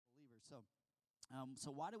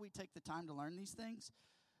So why do we take the time to learn these things?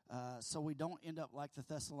 So we don't end up like the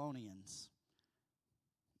Thessalonians.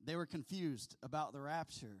 They were confused about the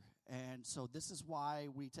rapture, and so this is why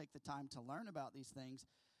we take the time to learn about these things.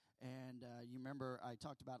 And you remember I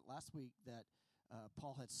talked about it last week that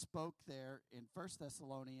Paul had spoke there in 1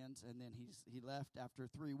 Thessalonians, and then he left after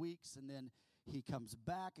 3 weeks, and then he comes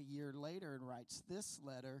back a year later and writes this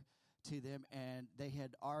letter to them, and they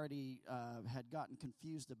had already had gotten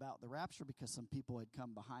confused about the rapture because some people had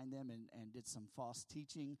come behind them and did some false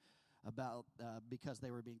teaching about because they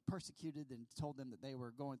were being persecuted and told them that they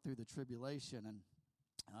were going through the tribulation. And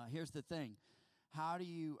here's the thing: how do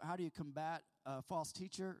you combat a false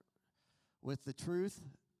teacher? With the truth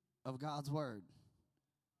of God's word.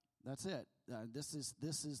 That's it. This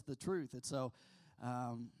is the truth. And so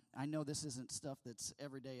I know this isn't stuff that's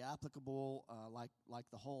everyday applicable, like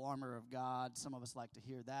the whole armor of God. Some of us like to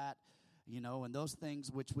hear that, and those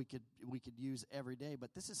things which we could use every day.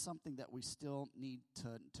 But this is something that we still need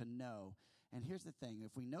to know. And here's the thing: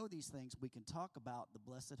 if we know these things, we can talk about the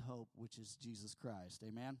blessed hope, which is Jesus Christ.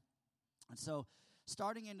 Amen. And so,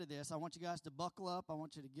 starting into this, I want you guys to buckle up. I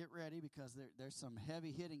want you to get ready because there's some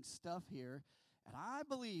heavy-hitting stuff here. And I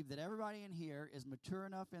believe that everybody in here is mature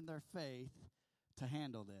enough in their faith to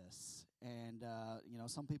handle this. And,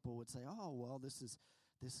 some people would say, oh, well, this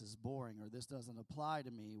is boring or this doesn't apply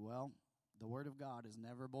to me. Well, the Word of God is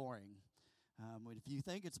never boring. If you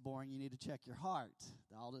think it's boring, you need to check your heart.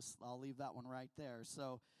 I'll leave that one right there.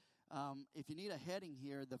 So, if you need a heading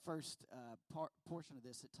here, the first portion of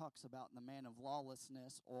this, it talks about the man of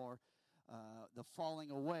lawlessness or the falling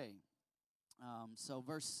away. So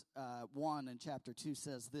verse 1 in chapter 2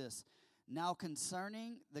 says this: Now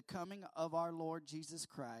concerning the coming of our Lord Jesus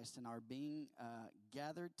Christ and our being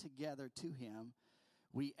gathered together to him,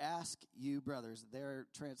 we ask you, brothers. There,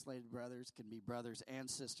 translated brothers can be brothers and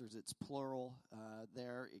sisters. It's plural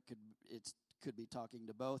there. It could be talking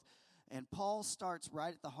to both. And Paul starts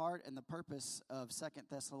right at the heart and the purpose of 2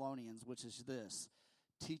 Thessalonians, which is this: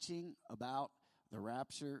 teaching about the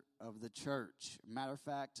rapture of the church. Matter of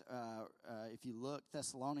fact, if you look,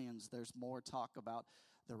 Thessalonians, there's more talk about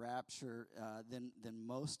the rapture than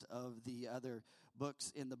most of the other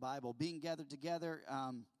books in the Bible. Being gathered together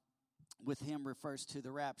with him refers to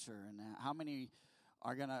the rapture. And how many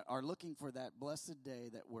are looking for that blessed day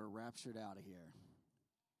that we're raptured out of here?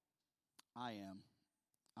 I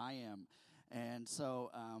am. And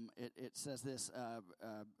so it says this,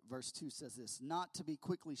 verse 2 says this: not to be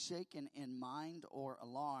quickly shaken in mind or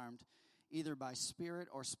alarmed, either by spirit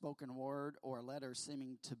or spoken word or letter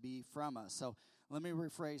seeming to be from us. So let me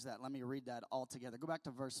rephrase that. Let me read that all together. Go back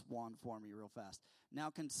to verse 1 for me real fast. Now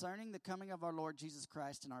concerning the coming of our Lord Jesus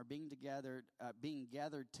Christ and our being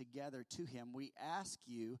gathered together to him, we ask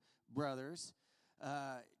you, brothers,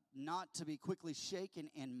 not to be quickly shaken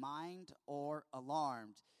in mind or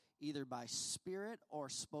alarmed, either by spirit or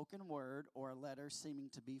spoken word or a letter seeming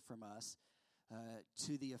to be from us,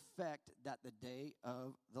 to the effect that the day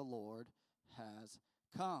of the Lord has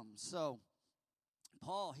come. So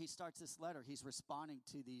Paul, he starts this letter. He's responding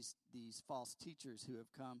to these false teachers who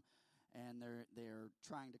have come, and they're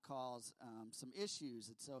trying to cause some issues.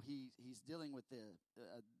 And so he's dealing with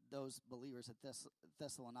those believers at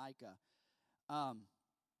Thessalonica.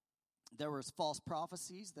 There was false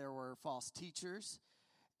prophecies. There were false teachers.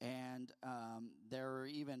 And there are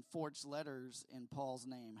even forged letters in Paul's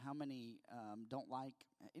name. How many don't like?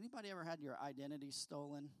 Anybody ever had your identity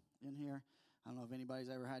stolen in here? I don't know if anybody's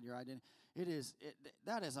ever had your identity.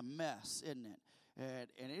 That is a mess, isn't it?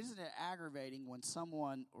 And isn't it aggravating when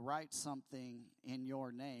someone writes something in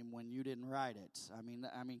your name when you didn't write it? I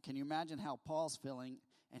mean, can you imagine how Paul's feeling?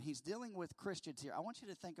 And he's dealing with Christians here. I want you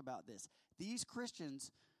to think about this. These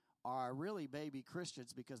Christians are really baby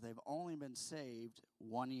Christians because they've only been saved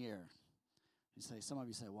 1 year. Some of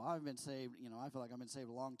you say, well, I've been saved, I feel like I've been saved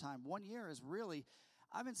a long time. 1 year is really,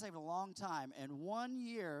 I've been saved a long time. And 1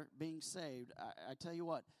 year being saved, I tell you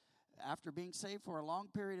what, after being saved for a long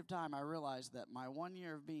period of time, I realized that my 1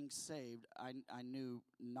 year of being saved, I knew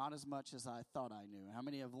not as much as I thought I knew. How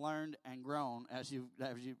many have learned and grown as you've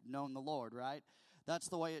known the Lord, right? That's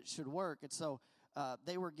the way it should work. And so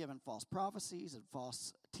they were given false prophecies and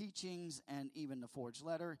false teachings and even the forged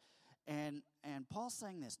letter. And Paul's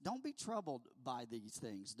saying this: don't be troubled by these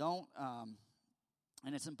things. Don't.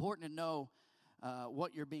 And it's important to know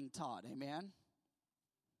what you're being taught. Amen?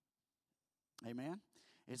 Amen?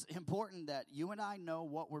 It's important that you and I know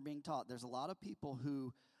what we're being taught. There's a lot of people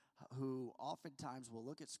who oftentimes will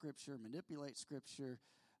look at Scripture, manipulate Scripture,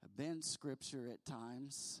 bend Scripture at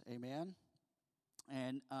times. Amen?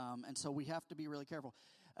 And so we have to be really careful.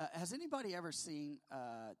 Has anybody ever seen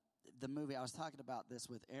the movie, I was talking about this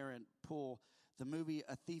with Aaron Poole, the movie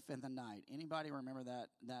A Thief in the Night. Anybody remember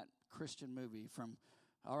that Christian movie from,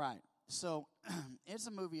 all right. So it's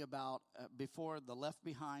a movie about, before the Left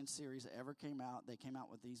Behind series ever came out, they came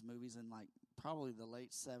out with these movies in like probably the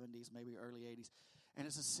late 70s, maybe early 80s. And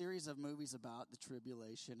it's a series of movies about the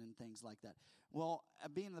tribulation and things like that. Well,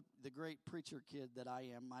 being the great preacher kid that I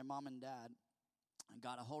am, my mom and dad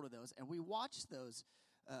got a hold of those. And we watched those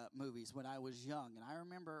movies when I was young. And I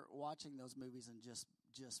remember watching those movies and just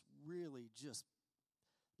really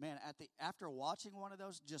man, after watching one of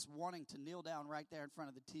those, just wanting to kneel down right there in front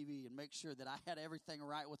of the TV and make sure that I had everything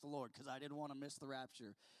right with the Lord, because I didn't want to miss the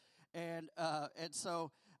rapture. And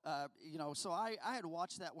so so I had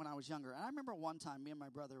watched that when I was younger. And I remember one time, me and my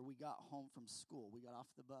brother, we got home from school. We got off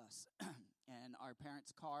the bus, and our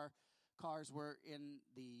parents' cars were in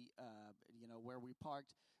the where we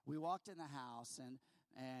parked. We walked in the house, and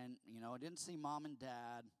I didn't see Mom and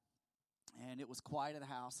Dad. And it was quiet at the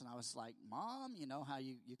house, and I was like, Mom, you know how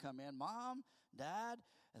you come in, Mom, Dad,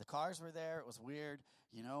 and the cars were there. It was weird,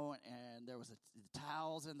 and there was the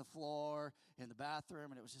towels in the floor in the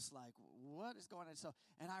bathroom, and it was just like, what is going on? So,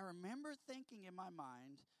 and I remember thinking in my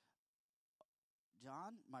mind,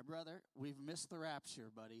 John, my brother, we've missed the rapture,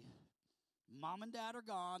 buddy. Mom and Dad are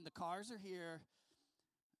gone. The cars are here,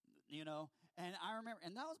 And I remember,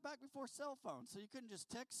 and that was back before cell phones, so you couldn't just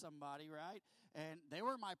text somebody, right? And they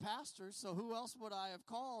were my pastors, so who else would I have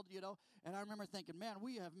called, And I remember thinking, man,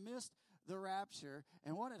 we have missed the rapture.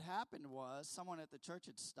 And what had happened was someone at the church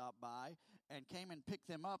had stopped by and came and picked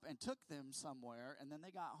them up and took them somewhere, and then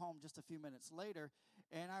they got home just a few minutes later.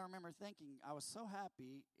 And I remember thinking, I was so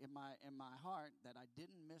happy in my heart that I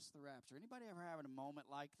didn't miss the rapture. Anybody ever having a moment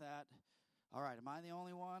like that? All right, am I the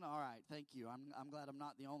only one? All right, thank you. I'm glad I'm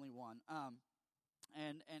not the only one.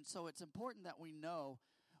 And so it's important that we know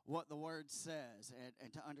what the Word says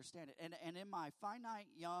and to understand it. And in my finite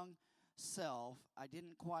young self, I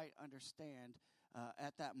didn't quite understand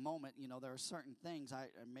at that moment. There are certain things I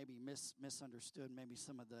maybe misunderstood, maybe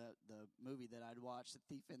some of the movie that I'd watched, The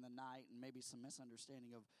Thief in the Night, and maybe some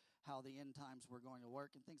misunderstanding of how the end times were going to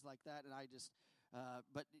work and things like that. And I just...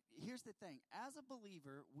 but here's the thing. As a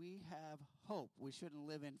believer, we have hope. We shouldn't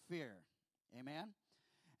live in fear. Amen?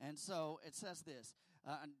 And so it says this.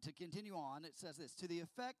 To continue on, it says this. To the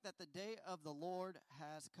effect that the day of the Lord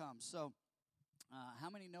has come. So how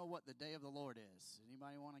many know what the day of the Lord is?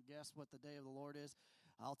 Anybody want to guess what the day of the Lord is?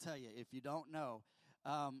 I'll tell you if you don't know.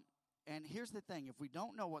 And here's the thing. If we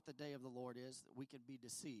don't know what the day of the Lord is, we could be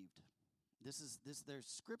deceived. There's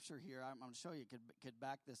scripture here. I'm going to show you could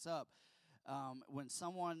back this up. When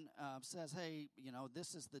someone says, hey,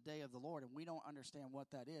 this is the day of the Lord, and we don't understand what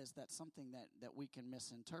that is, that's something that we can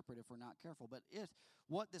misinterpret if we're not careful. But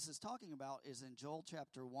what this is talking about is in Joel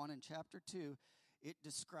chapter 1 and chapter 2, it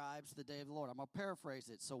describes the day of the Lord. I'm going to paraphrase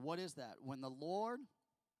it. So what is that? When the Lord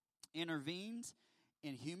intervenes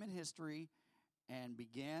in human history and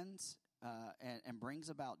begins and brings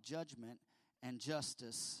about judgment and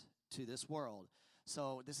justice to this world.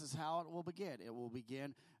 So this is how it will begin. It will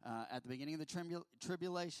begin at the beginning of the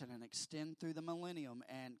tribulation and extend through the millennium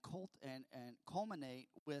and culminate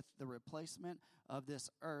with the replacement of this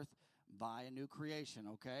earth by a new creation,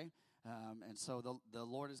 okay? And so the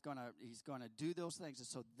Lord he's going to do those things. And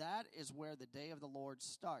so that is where the day of the Lord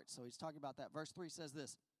starts. So he's talking about that. Verse 3 says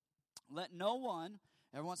this. Let no one,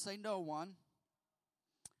 everyone say no one,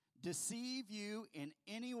 deceive you in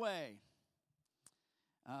any way.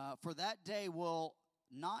 For that day will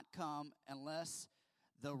not come unless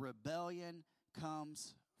the rebellion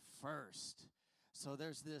comes first. So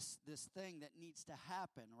there's this thing that needs to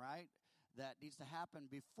happen, right? That needs to happen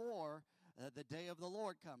before the day of the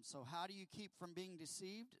Lord comes. So how do you keep from being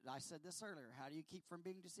deceived? I said this earlier. How do you keep from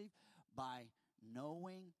being deceived? By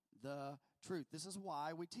knowing the truth. This is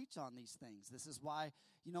why we teach on these things. This is why,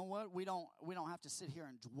 you know what, we don't have to sit here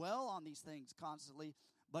and dwell on these things constantly.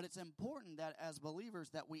 But it's important that as believers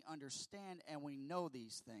that we understand and we know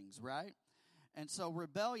these things, right? And so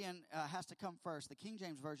rebellion has to come first. The King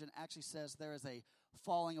James Version actually says there is a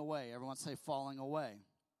falling away. Everyone say falling away.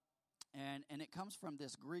 And it comes from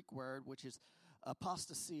this Greek word, which is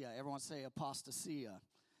apostasia. Everyone say apostasia.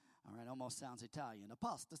 All right, almost sounds Italian.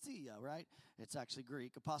 Apostasia, right? It's actually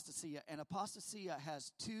Greek, apostasia. And apostasia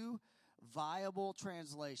has two viable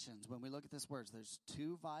translations. When we look at this word, there's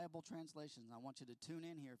two viable translations. I want you to tune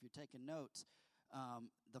in here if you're taking notes.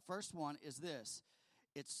 The first one is this.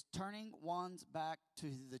 It's turning one's back to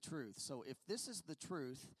the truth. So if this is the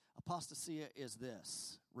truth, apostasia is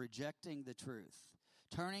this, rejecting the truth.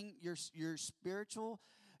 Turning your spiritual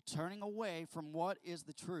turning away from what is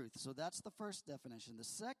the truth. So that's the first definition. The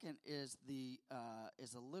second is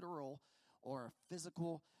a literal or a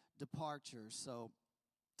physical departure. So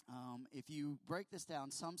if you break this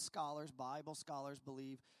down, some scholars, Bible scholars,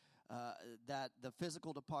 believe that the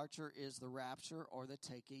physical departure is the rapture or the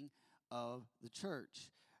taking of the church.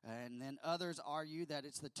 And then others argue that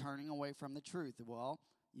it's the turning away from the truth. Well,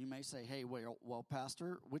 you may say, hey, well,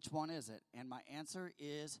 Pastor, which one is it? And my answer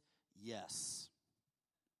is yes.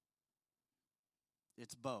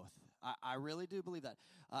 It's both. I really do believe that.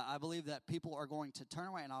 I believe that people are going to turn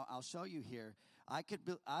away, and I'll show you here.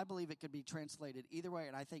 I believe it could be translated either way,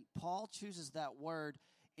 and I think Paul chooses that word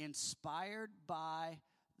inspired by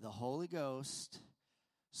the Holy Ghost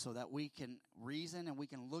so that we can reason and we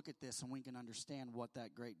can look at this and we can understand what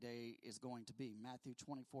that great day is going to be. Matthew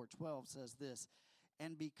 24:12 says this,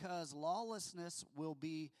 and because lawlessness will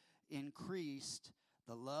be increased,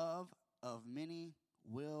 the love of many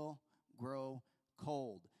will grow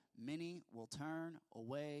cold. Many will turn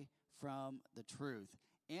away from the truth.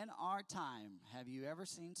 In our time, have you ever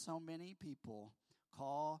seen so many people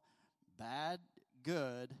call bad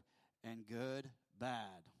good and good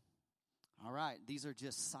bad? All right, these are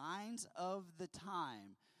just signs of the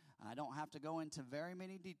time. I don't have to go into very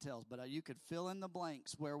many details, but you could fill in the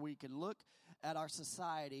blanks where we can look at our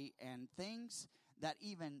society and things that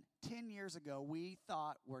even 10 years ago we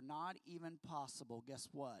thought were not even possible. Guess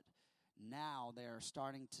what? Now they're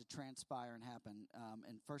starting to transpire and happen.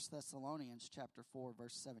 In 1 Thessalonians chapter 4,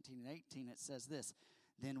 verse 17 and 18, it says this,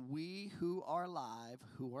 then we who are alive,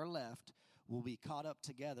 who are left, will be caught up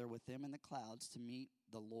together with them in the clouds to meet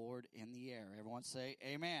the Lord in the air. Everyone say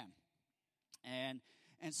amen. And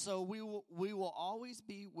so we will always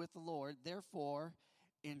be with the Lord. Therefore,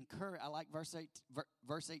 I like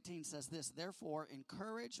verse 18 says this, therefore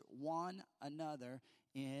encourage one another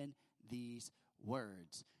in these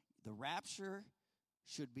words. The rapture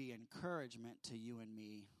should be encouragement to you and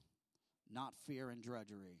me, not fear and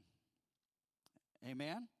drudgery.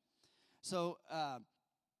 Amen? So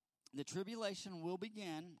the tribulation will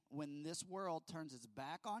begin when this world turns its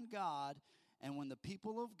back on God and when the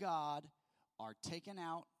people of God are taken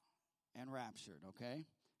out and raptured, okay?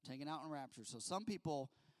 Taken out and raptured. So some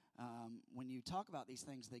people, when you talk about these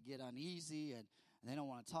things, they get uneasy and they don't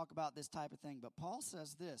want to talk about this type of thing. But Paul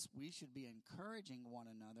says this, we should be encouraging one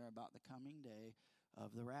another about the coming day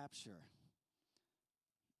of the rapture.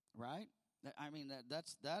 Right? I mean,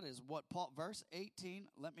 that is what Paul, verse 18,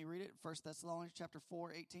 let me read it. 1 Thessalonians chapter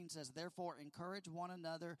 4, 18 says, therefore encourage one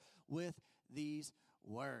another with these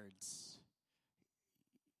words.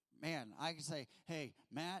 Man, I can say, hey,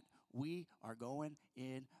 Matt, we are going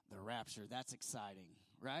in the rapture. That's exciting,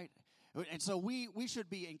 right? And so we should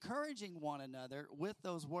be encouraging one another with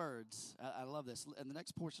those words. I love this. And the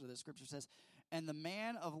next portion of the scripture says, and the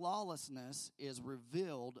man of lawlessness is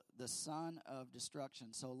revealed, the son of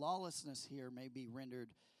destruction. So lawlessness here may be rendered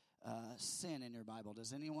sin in your Bible.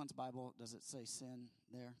 Does anyone's Bible, does it say sin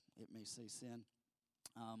there? It may say sin.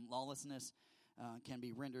 Lawlessness can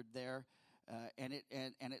be rendered there. And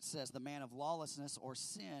it says the man of lawlessness or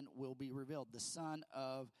sin will be revealed, the son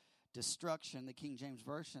of destruction. The King James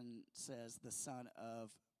Version says the son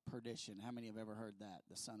of perdition. How many have ever heard that?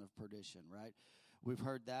 The son of perdition, right? We've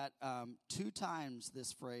heard that. 2 times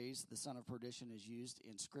this phrase, the son of perdition, is used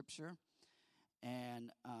in Scripture.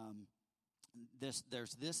 And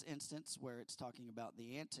there's this instance where it's talking about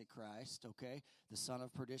the Antichrist, okay, the son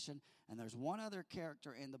of perdition. And there's one other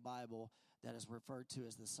character in the Bible that is referred to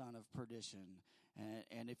as the son of perdition.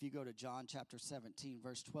 And if you go to John chapter 17,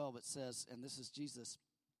 verse 12, it says, and this is Jesus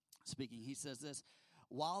speaking, he says this,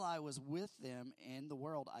 while I was with them in the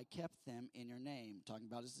world, I kept them in your name. Talking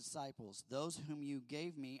about his disciples. Those whom you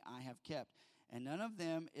gave me, I have kept. And none of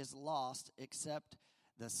them is lost except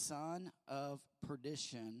the son of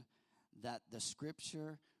perdition, that the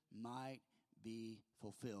scripture might be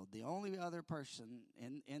fulfilled. The only other person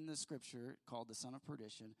in the scripture called the son of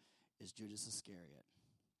perdition is Judas Iscariot.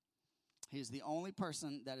 He's the only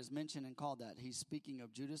person that is mentioned and called that. He's speaking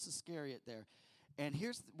of Judas Iscariot there. And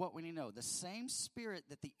here's what we need to know. The same spirit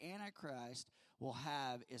that the Antichrist will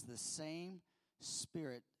have is the same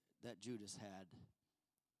spirit that Judas had.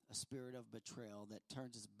 A spirit of betrayal that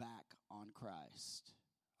turns his back on Christ.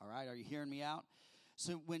 All right, are you hearing me out?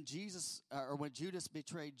 So when Judas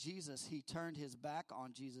betrayed Jesus, he turned his back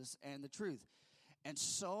on Jesus and the truth. And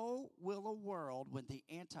so will a world when the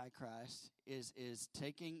Antichrist is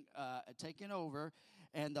taking over,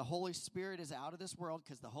 and the Holy Spirit is out of this world,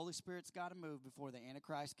 because the Holy Spirit's got to move before the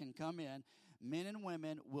Antichrist can come in. Men and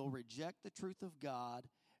women will reject the truth of God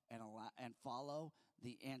and follow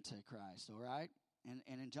the Antichrist. All right. And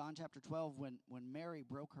in John chapter 12, when Mary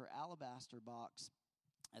broke her alabaster box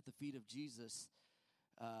at the feet of Jesus,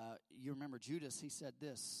 you remember Judas, he said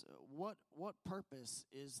this, what purpose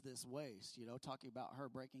is this waste? Talking about her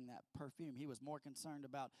breaking that perfume. He was more concerned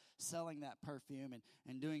about selling that perfume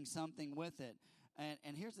and doing something with it.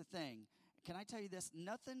 And here's the thing. Can I tell you this?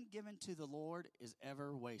 Nothing given to the Lord is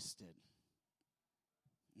ever wasted.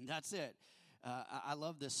 That's it. I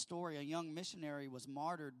love this story. A young missionary was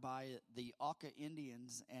martyred by the Auca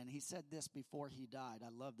Indians, and he said this before he died. I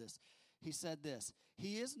love this. He said this,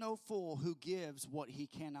 "He is no fool who gives what he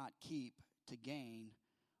cannot keep to gain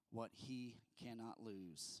what he cannot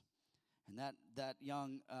lose." And that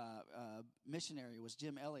young missionary was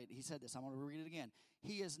Jim Elliot. He said this. I'm going to read it again.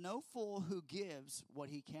 "He is no fool who gives what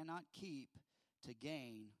he cannot keep to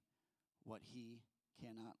gain what he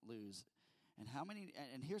cannot lose."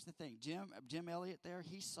 And here's the thing, Jim Elliot there,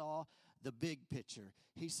 he saw the big picture.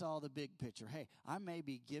 He saw the big picture. Hey, I may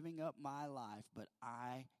be giving up my life, but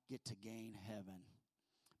I get to gain heaven.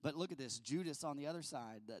 But look at this, Judas on the other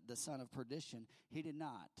side, the son of perdition, he did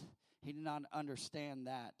not. He did not understand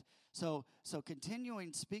that. So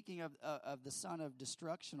continuing, speaking of the son of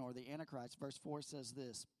destruction or the Antichrist, verse 4 says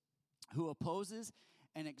this, "Who opposes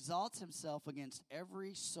and exalts himself against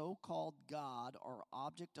every so-called God or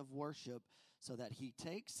object of worship, so that he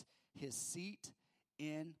takes his seat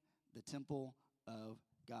in the temple of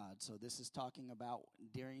God." So this is talking about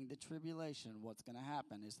during the tribulation, what's going to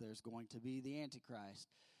happen is there's going to be the Antichrist,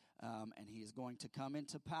 and he is going to come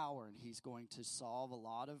into power, and he's going to solve a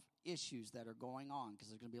lot of issues that are going on, because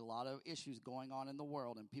there's going to be a lot of issues going on in the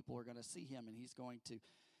world, and people are going to see him, and he's going to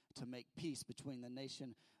make peace between the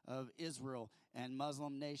nation of Israel and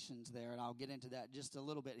Muslim nations there, and I'll get into that just a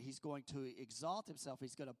little bit. He's going to exalt himself.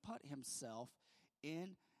 He's going to put himself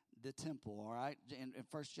in the temple, all right? In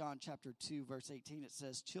 1 John chapter 2, verse 18, it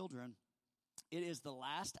says, "Children, it is the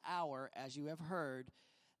last hour, as you have heard,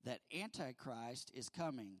 that Antichrist is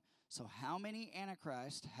coming. So how many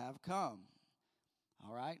Antichrists have come?"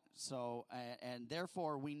 All right? So, and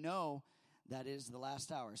therefore we know that it is the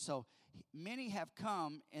last hour. So many have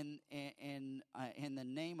come in the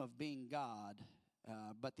name of being God,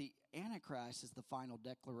 but the Antichrist is the final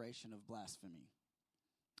declaration of blasphemy.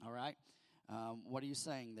 All right? What are you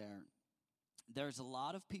saying there? There's a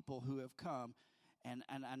lot of people who have come, and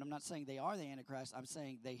I'm not saying they are the Antichrist. I'm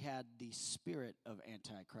saying they had the spirit of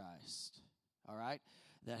Antichrist. All right?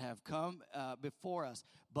 That have come before us,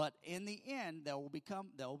 but in the end, they will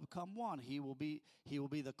become one. He will be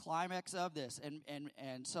the climax of this,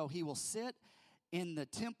 and so he will sit in the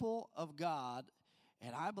temple of God,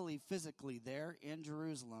 and I believe physically there in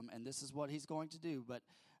Jerusalem, and this is what he's going to do. But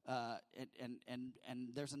and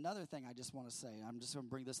there's another thing I just want to say. I'm just going to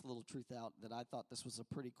bring this little truth out that I thought this was a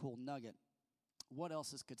pretty cool nugget. What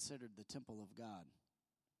else is considered the temple of God?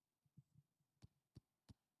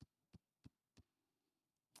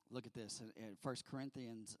 Look at this. In 1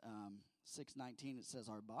 Corinthians 6:19, it says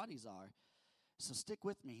our bodies are. So stick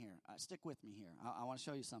with me here. I want to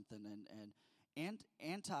show you something. And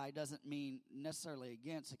anti doesn't mean necessarily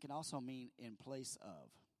against. It can also mean in place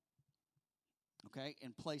of. Okay?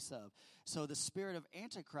 In place of. So the spirit of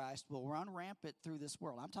Antichrist will run rampant through this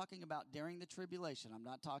world. I'm talking about during the tribulation. I'm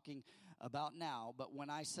not talking about now. But when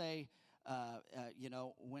I say...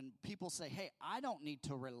 when people say, hey, I don't need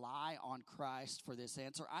to rely on Christ for this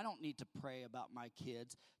answer. I don't need to pray about my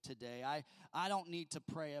kids today. I don't need to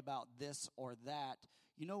pray about this or that.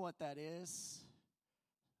 You know what that is?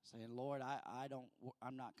 Saying, Lord,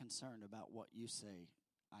 I'm not concerned about what you say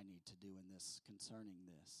I need to do in this, concerning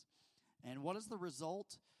this. And what is the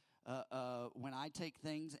result when I take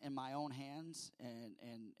things in my own hands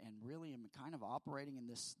and really am kind of operating in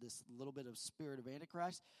this little bit of spirit of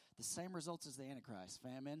Antichrist? The same results as the Antichrist: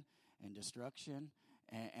 famine and destruction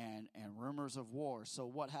and rumors of war. So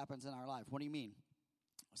what happens in our life? What do you mean?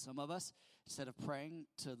 Some of us, instead of praying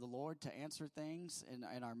to the Lord to answer things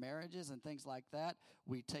in our marriages and things like that,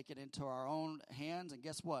 we take it into our own hands, and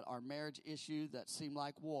guess what? Our marriage issue that seemed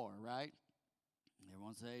like war, right?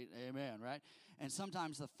 Everyone say amen, right? And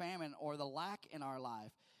sometimes the famine or the lack in our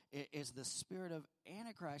life is the spirit of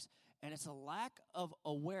Antichrist, and it's a lack of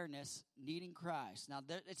awareness needing Christ. Now,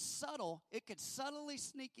 it's subtle. It could subtly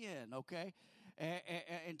sneak in, okay,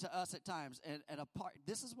 into us at times. And apart,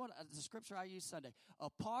 this is what the scripture I use Sunday.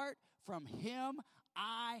 Apart from him,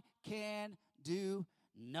 I can do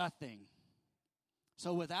nothing.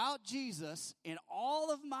 So without Jesus in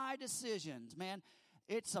all of my decisions, man,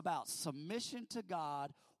 it's about submission to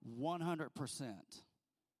God 100%.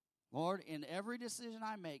 Lord, in every decision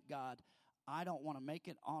I make, God, I don't want to make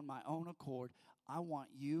it on my own accord. I want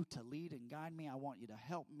you to lead and guide me. I want you to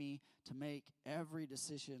help me to make every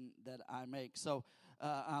decision that I make. So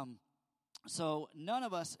none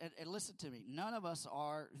of us, and listen to me, none of us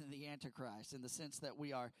are the Antichrist in the sense that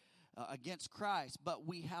we are against Christ, but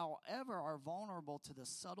we, however, are vulnerable to the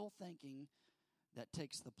subtle thinking that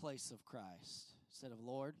takes the place of Christ. Instead of,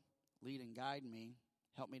 Lord, lead and guide me,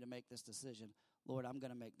 help me to make this decision, Lord, I'm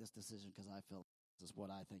going to make this decision because I feel this is what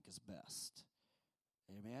I think is best.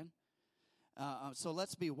 Amen? So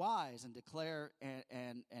let's be wise and declare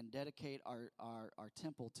and dedicate our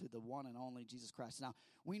temple to the one and only Jesus Christ. Now,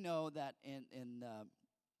 we know that in the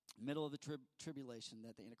middle of the tribulation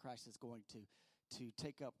that the Antichrist is going to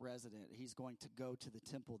take up resident. He's going to go to the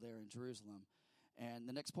temple there in Jerusalem. And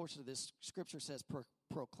the next portion of this scripture says,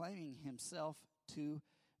 proclaiming himself to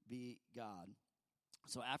be God.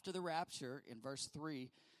 So after the rapture, in verse 3,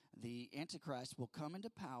 the Antichrist will come into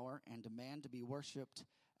power and demand to be worshipped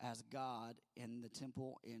as God in the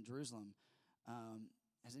temple in Jerusalem.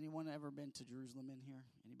 Has anyone ever been to Jerusalem in here?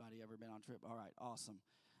 Anybody ever been on a trip? All right, awesome.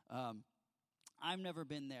 I've never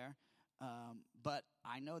been there, but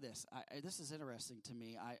I know this. This is interesting to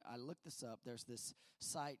me. I looked this up. There's this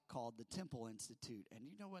site called the Temple Institute, and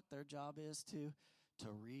you know what their job is to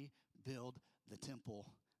rebuild the temple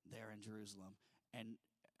there in Jerusalem. And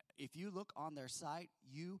if you look on their site,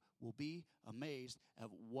 you will be amazed at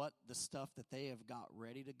what the stuff that they have got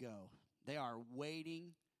ready to go. They are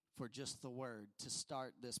waiting for just the word to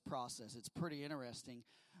start this process. It's pretty interesting.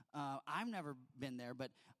 I've never been there,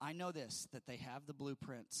 but I know this, that they have the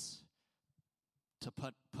blueprints to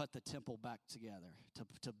put the temple back together,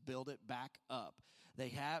 to build it back up.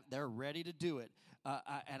 They're ready to do it.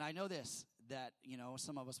 And I know this, that,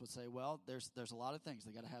 some of us would say, well, there's a lot of things.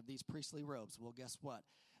 They got to have these priestly robes. Well, guess what?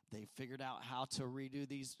 They figured out how to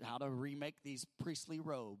remake these priestly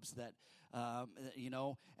robes that,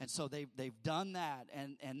 and so they've done that.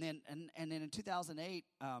 And then in 2008,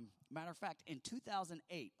 matter of fact, in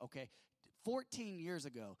 2008, 14 years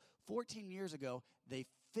ago, they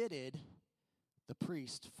fitted the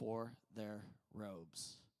priest for their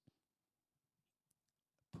robes.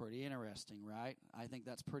 Pretty interesting, right? I think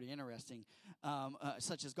that's pretty interesting,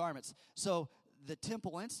 such as garments. So the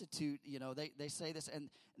Temple Institute, they say this, and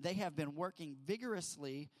they have been working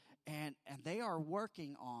vigorously, and they are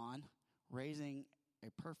working on raising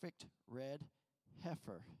a perfect red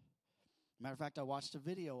heifer. Matter of fact, I watched a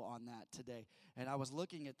video on that today, and I was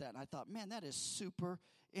looking at that, and I thought, man, that is super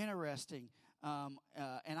interesting.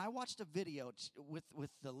 And I watched a video with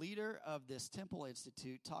the leader of this Temple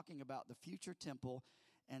Institute talking about the future temple,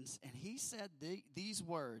 and he said these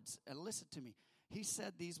words, and listen to me. He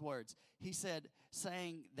said these words. He said,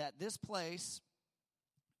 saying that this place,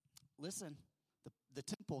 listen, the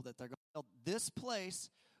temple that they're going to build, this place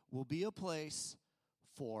will be a place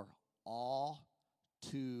for all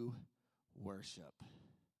to worship.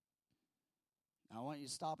 I want you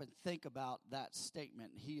to stop and think about that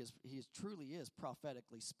statement. He truly is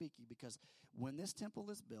prophetically speaking, because when this temple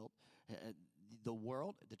is built, the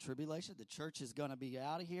world, the tribulation, the church is going to be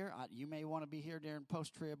out of here. You may want to be here during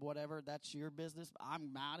post-trib, whatever. That's your business.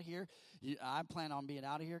 I'm out of here. I plan on being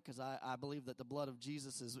out of here because I believe that the blood of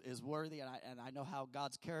Jesus is worthy, and I know how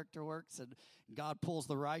God's character works, and God pulls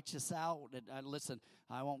the righteous out. And listen,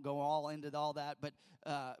 I won't go all into all that,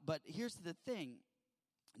 but here's the thing.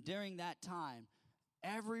 During that time,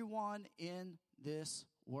 everyone in this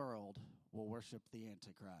world will worship the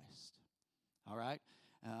Antichrist. All right?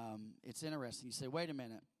 It's interesting. You say, wait a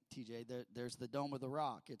minute, TJ, there's the Dome of the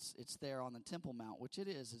Rock. It's there on the Temple Mount, which it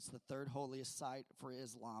is. It's the third holiest site for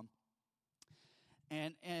Islam.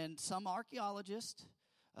 And some archaeologists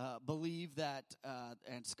believe that,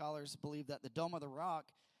 and scholars believe that the Dome of the Rock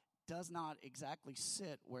does not exactly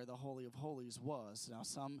sit where the Holy of Holies was. Now,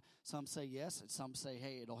 some say yes, and some say,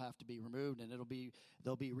 hey, it'll have to be removed and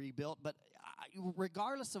they'll be rebuilt. But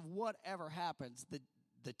regardless of whatever happens,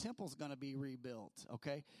 the temple's going to be rebuilt,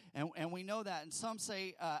 okay? And we know that. And some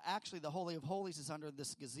say, actually, the Holy of Holies is under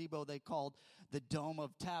this gazebo they called the Dome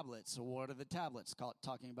of Tablets. So what are the tablets?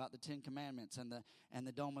 Talking about the Ten Commandments. And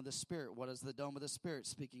the Dome of the Spirit. What is the Dome of the Spirit?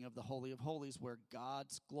 Speaking of the Holy of Holies, where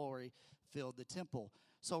God's glory filled the temple.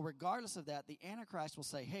 So regardless of that, the Antichrist will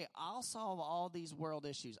say, hey, I'll solve all these world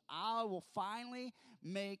issues. I will finally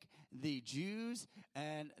make the Jews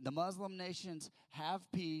and the Muslim nations have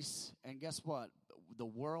peace. And guess what? The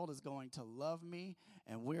world is going to love me,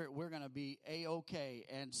 and we're going to be A-okay.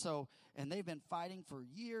 And they've been fighting for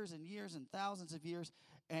years and years and thousands of years.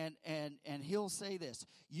 and he'll say this: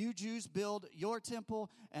 you Jews build your temple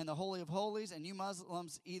and the Holy of Holies, and you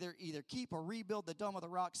Muslims either keep or rebuild the Dome of the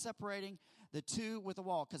Rock, separating the two with a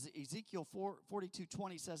wall. Because Ezekiel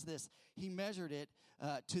 42:20 says this: he measured it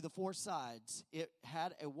to the four sides. It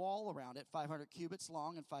had a wall around it, 500 cubits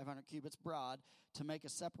long and 500 cubits broad, to make a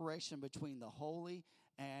separation between the holy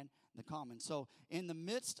and the common. So in the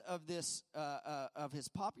midst of this, of his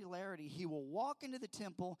popularity, he will walk into the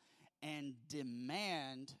temple and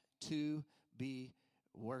demand to be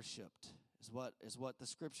worshipped, is what the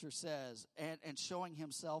scripture says, and showing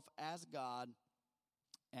himself as God,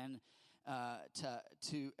 and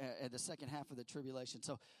to the second half of the tribulation.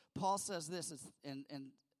 So Paul says this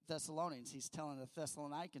in Thessalonians. He's telling the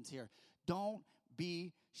Thessalonians here, don't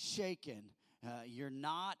be shaken. You're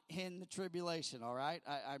not in the tribulation, all right?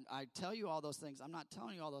 I tell you all those things. I'm not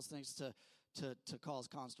telling you all those things to cause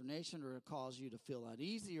consternation or to cause you to feel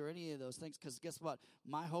uneasy or any of those things, because guess what?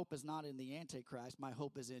 My hope is not in the Antichrist. My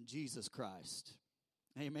hope is in Jesus Christ.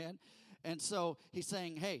 Amen? And so he's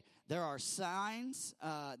saying, hey, there are signs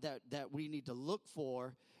that we need to look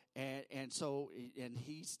for, and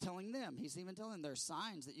he's telling them, he's even telling them, there are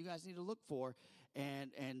signs that you guys need to look for,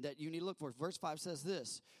 and that you need to look for. Verse 5 says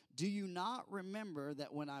this: do you not remember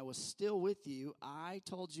that when I was still with you, I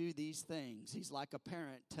told you these things? He's like a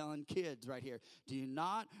parent telling kids right here. Do you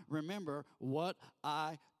not remember what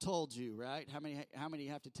I told you, right? How many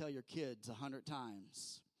have to tell your kids 100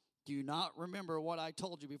 times? Do you not remember what I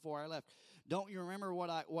told you before I left? Don't you remember what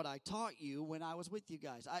I taught you when I was with you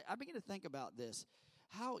guys? I begin to think about this.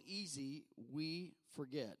 How easy we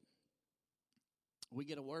forget. We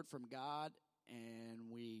get a word from God,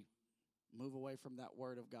 and we move away from that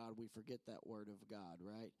word of God. We forget that word of God,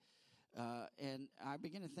 right? And I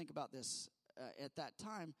begin to think about this. At that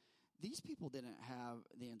time, these people didn't have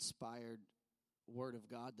the inspired word of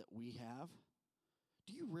God that we have.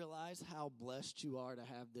 Do you realize how blessed you are to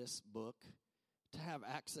have this book, to have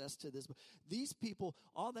access to this book? These people,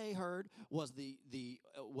 all they heard was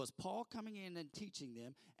was Paul coming in and teaching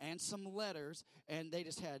them, and some letters, and they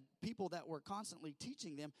just had people that were constantly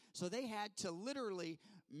teaching them. So they had to literally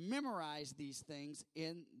memorize these things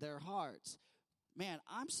in their hearts. Man,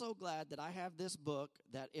 I'm so glad that I have this book,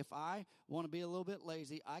 that if I want to be a little bit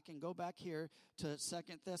lazy, I can go back here to 2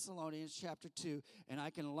 Thessalonians chapter 2, and I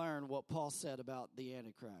can learn what Paul said about the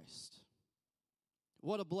Antichrist.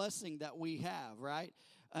 What a blessing that we have, right?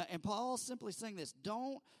 And Paul's simply saying this: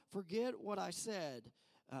 don't forget what I said,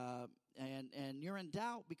 and you're in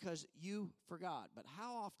doubt because you forgot. But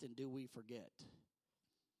how often do we forget?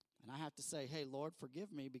 And I have to say, hey, Lord,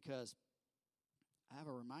 forgive me, because I have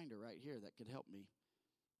a reminder right here that could help me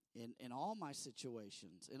in all my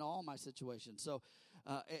situations, So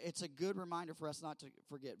it's a good reminder for us not to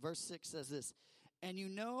forget. Verse 6 says this: and you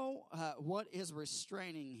know what is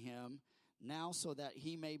restraining him now, so that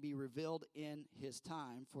he may be revealed in his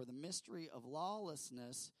time, for the mystery of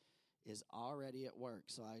lawlessness is already at work.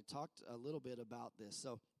 So I talked a little bit about this.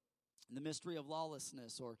 So the mystery of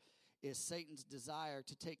lawlessness, or is Satan's desire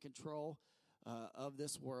to take control of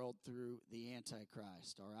this world through the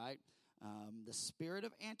Antichrist, all right? The spirit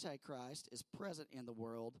of Antichrist is present in the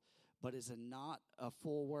world, but is not a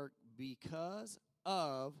full work because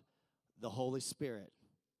of the Holy Spirit,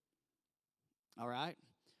 all right?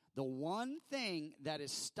 The one thing that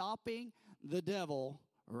is stopping the devil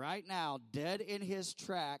right now, dead in his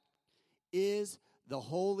track, is the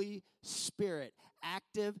Holy Spirit,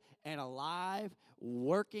 active and alive,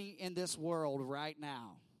 working in this world right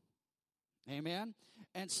now. Amen?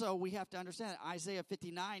 And so we have to understand that Isaiah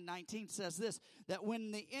 59:19 says this, that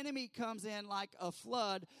when the enemy comes in like a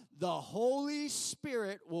flood, the Holy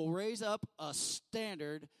Spirit will raise up a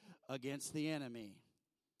standard against the enemy.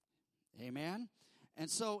 Amen? And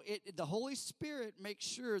so the Holy Spirit makes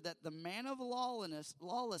sure that the man of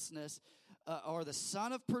lawlessness, or the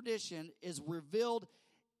son of perdition, is revealed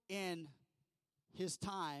in his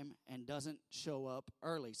time and doesn't show up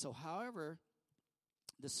early. So however,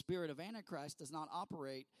 the spirit of Antichrist does not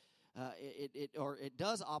operate, it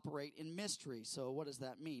does operate in mystery. So what does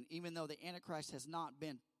that mean? Even though the Antichrist has not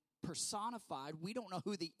been personified, we don't know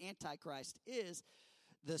who the Antichrist is.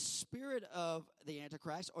 The spirit of the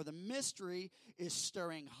Antichrist, or the mystery, is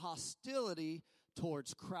stirring hostility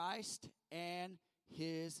towards Christ and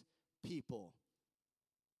his people.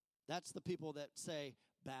 That's the people that say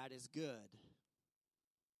bad is good,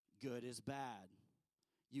 good is bad.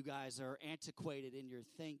 You guys are antiquated in your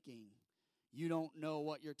thinking. You don't know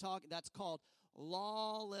what you're talking. That's called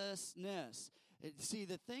lawlessness. See,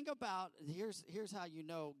 the thing about, here's how you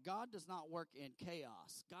know, God does not work in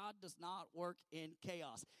chaos. God does not work in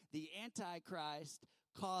chaos. The Antichrist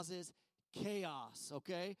causes chaos,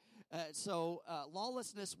 okay? So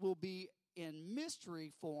lawlessness will be in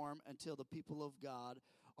mystery form until the people of God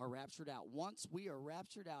are raptured out. Once we are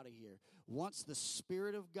raptured out of here, once the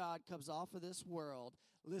Spirit of God comes off of this world,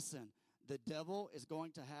 listen, the devil is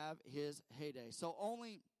going to have his heyday. So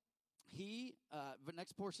only he, the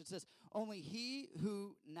next portion says, only he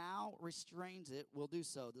who now restrains it will do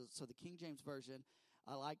so. So the King James Version,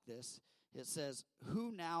 I like this. It says,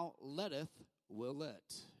 who now letteth will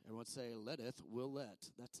let. Everyone say, letteth will let.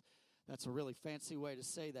 That's a really fancy way to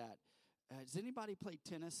say that. Does anybody play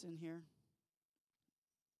tennis in here?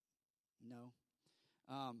 No.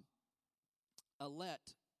 A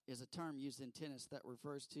let is a term used in tennis that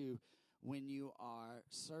refers to when you are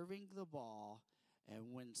serving the ball,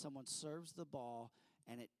 and when someone serves the ball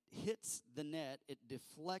and it hits the net, it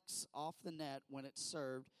deflects off the net when it's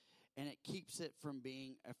served, and it keeps it from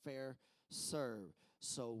being a fair serve.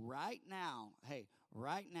 So right now,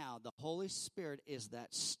 the Holy Spirit is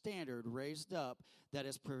that standard raised up that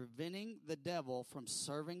is preventing the devil from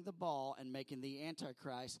serving the ball and making the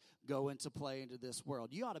Antichrist go into play into this world.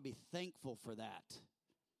 You ought to be thankful for that.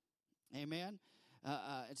 Amen?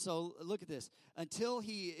 And so look at this. Until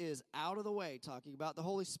he is out of the way, talking about the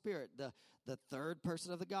Holy Spirit, the third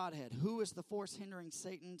person of the Godhead. Who is the force hindering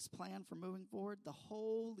Satan's plan for moving forward? The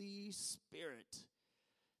Holy Spirit.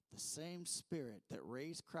 The same Spirit that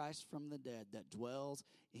raised Christ from the dead, that dwells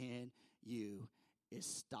in you, is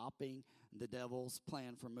stopping the devil's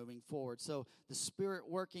plan for moving forward. So the Spirit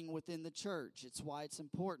working within the church, it's why it's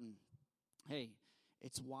important. Hey,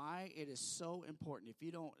 it's why it is so important. If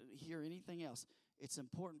you don't hear anything else, it's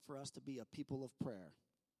important for us to be a people of prayer.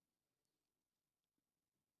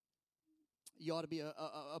 You ought to be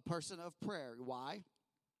a person of prayer. Why?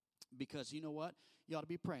 Because you know what? You ought to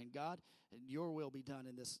be praying, God, your will be done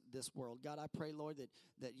in this world. God, I pray, Lord,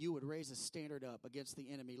 that you would raise a standard up against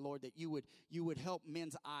the enemy. Lord, that you would help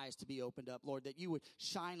men's eyes to be opened up. Lord, that you would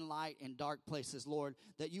shine light in dark places. Lord,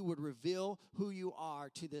 that you would reveal who you are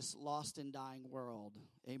to this lost and dying world.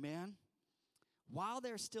 Amen? While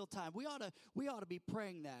there's still time, we ought to be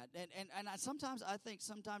praying that. And I think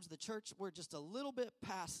sometimes the church, we're just a little bit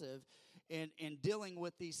passive in dealing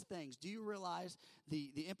with these things. Do you realize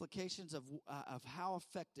the implications of how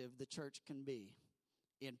effective the church can be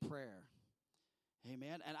in prayer?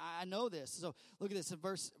 Amen. And I know this. So look at this in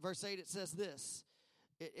verse 8. It says this.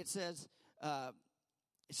 It says, the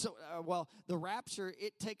rapture,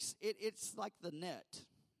 it's like the net.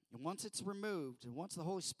 And once it's removed, and once the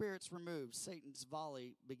Holy Spirit's removed, Satan's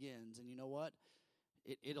volley begins. And you know what?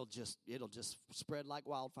 It'll just spread like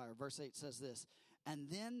wildfire. Verse 8 says this. And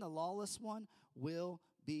then the lawless one will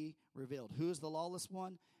be revealed. Who is the lawless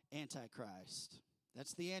one? Antichrist.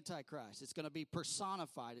 That's the Antichrist. It's going to be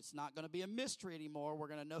personified. It's not going to be a mystery anymore. We're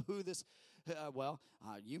going to know who this,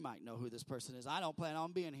 you might know who this person is. I don't plan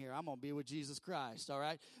on being here. I'm going to be with Jesus Christ, all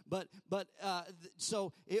right?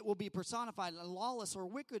 So it will be personified. A lawless or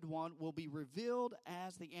wicked one will be revealed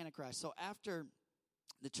as the Antichrist. So after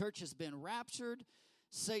the church has been raptured,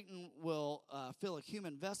 Satan will fill a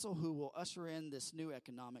human vessel who will usher in this new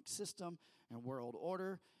economic system and world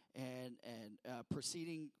order and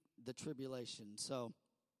preceding the tribulation. So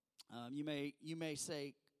you may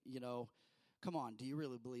say, come on, do you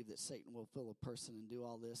really believe that Satan will fill a person and do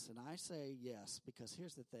all this? And I say yes, because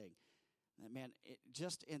here's the thing. Man,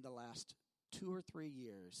 just in the last 2 or 3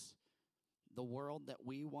 years, the world that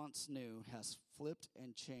we once knew has flipped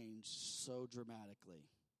and changed so dramatically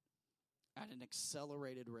at an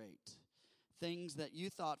accelerated rate. Things that you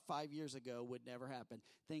thought 5 years ago would never happen.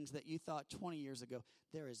 Things that you thought 20 years ago,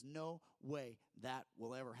 there is no way that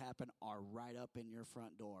will ever happen, are right up in your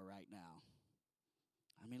front door right now.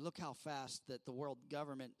 I mean, look how fast that the world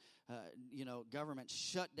government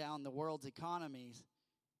shut down the world's economies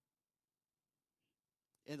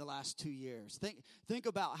in the last 2 years. Think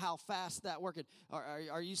about how fast that worked.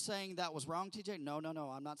 Are you saying that was wrong, TJ? No.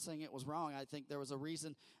 I'm not saying it was wrong. I think there was a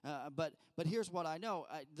reason. But here's what I know.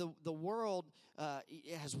 The world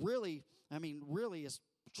has really has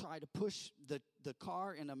tried to push the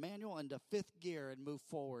car in a manual into fifth gear and move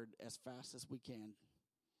forward as fast as we can.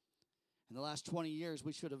 In the last 20 years,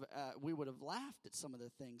 we would have laughed at some of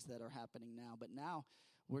the things that are happening now. But now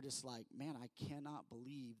we're just like, man, I cannot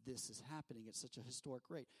believe this is happening at such a historic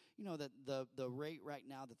rate. You know that the rate right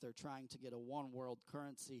now that they're trying to get a one world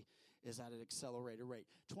currency is at an accelerated rate.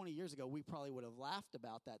 20 years ago, we probably would have laughed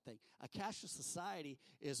about that thing. A cashless society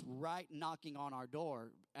is right knocking on our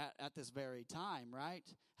door at this very time, right?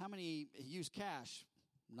 How many use cash?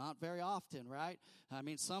 Not very often, right? I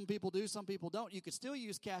mean, some people do, some people don't. You could still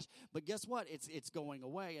use cash, but guess what? It's going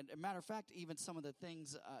away. And a matter of fact, even some of the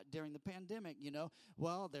things during the pandemic,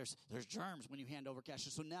 well, there's germs when you hand over cash.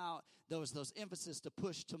 So now those emphasis to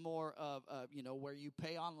push to more of where you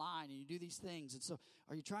pay online and you do these things. And so,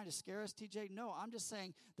 are you trying to scare us, TJ? No, I'm just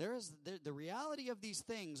saying the reality of these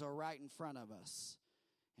things are right in front of us,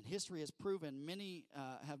 and history has proven many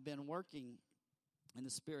have been working in the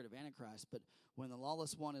spirit of Antichrist, but when the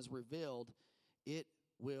lawless one is revealed, it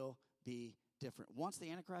will be different. Once the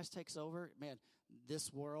Antichrist takes over, man,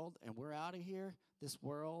 this world, and we're out of here, this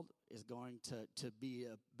world is going to be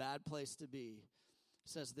a bad place to be. It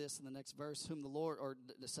says this in the next verse, whom the Lord, or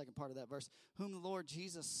the second part of that verse, whom the Lord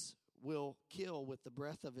Jesus will kill with the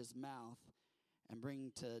breath of his mouth and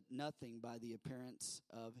bring to nothing by the appearance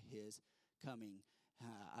of his coming.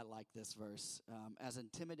 I like this verse. As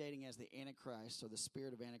intimidating as the Antichrist or the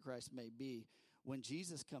spirit of Antichrist may be, when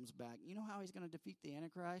Jesus comes back, you know how he's going to defeat the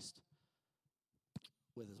Antichrist?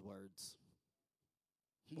 With his words.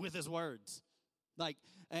 With his words. Like,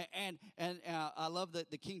 and I love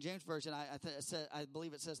the King James Version. I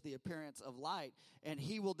believe it says the appearance of light. And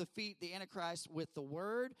he will defeat the Antichrist with the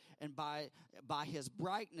word, and by his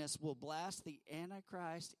brightness will blast the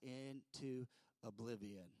Antichrist into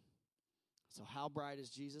oblivion. So how bright is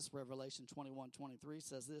Jesus? Revelation 21:23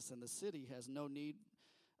 says this, and the city has no need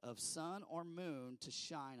of sun or moon to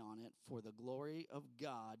shine on it, for the glory of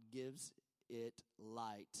God gives it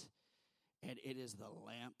light, and it is the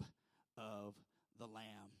lamp of the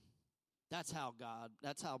Lamb. That's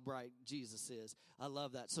how bright Jesus is. I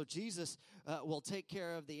love that. So Jesus will take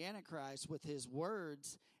care of the Antichrist with his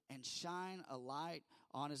words and shine a light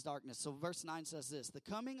on his darkness. So verse 9 says this, the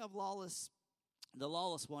coming of the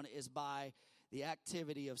lawless one is by the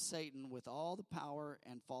activity of Satan with all the power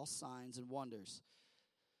and false signs and wonders.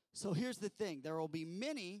 So here's the thing. There will be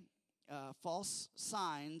many false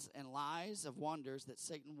signs and lies of wonders that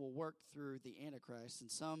Satan will work through the Antichrist.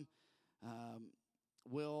 And some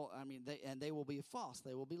they will be false.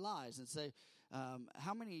 They will be lies. And say, I'm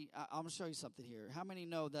going to show you something here. How many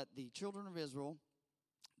know that the children of Israel,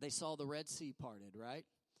 they saw the Red Sea parted, right?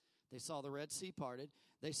 They saw the Red Sea parted.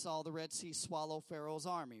 They saw the Red Sea swallow Pharaoh's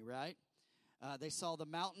army, right? They saw the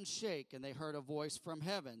mountain shake, and they heard a voice from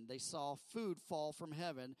heaven. They saw food fall from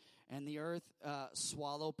heaven, and the earth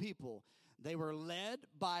swallow people. They were led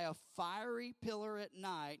by a fiery pillar at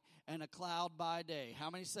night and a cloud by day.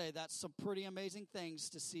 How many say that's some pretty amazing things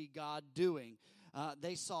to see God doing?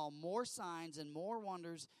 They saw more signs and more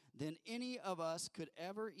wonders than any of us could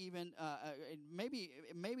ever even,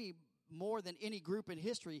 maybe more than any group in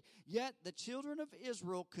history. Yet the children of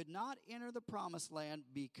Israel could not enter the promised land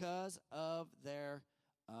because of their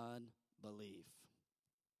unbelief.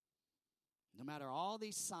 No matter all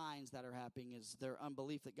these signs that are happening, is their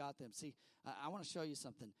unbelief that got them. See, I want to show you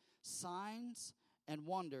something. Signs and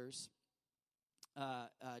wonders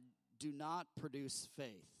do not produce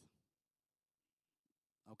faith.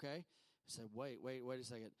 Okay? I said, wait a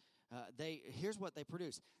second. Here's what they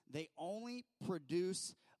produce. They only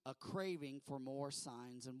produce a craving for more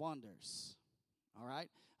signs and wonders. All right?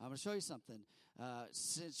 I'm going to show you something.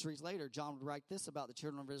 Centuries later, John would write this about the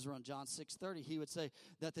children of Israel in John 6:30. He would say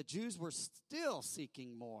that the Jews were still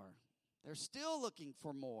seeking more. They're still looking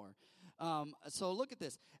for more. So look at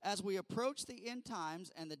this. As we approach the end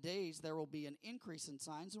times and the days, there will be an increase in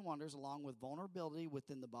signs and wonders along with vulnerability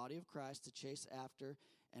within the body of Christ to chase after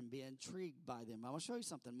and be intrigued by them. I want to show you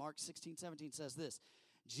something. Mark 16:17 says this.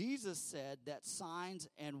 Jesus said that signs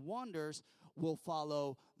and wonders will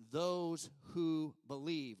follow those who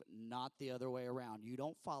believe, not the other way around. You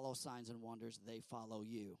don't follow signs and wonders, they follow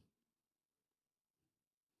you.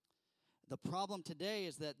 The problem today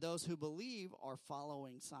is that those who believe are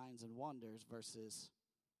following signs and wonders versus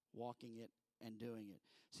walking it and doing it.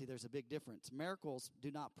 See, there's a big difference. Miracles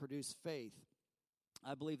do not produce faith.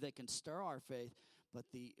 I believe they can stir our faith, but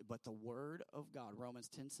the word of God, Romans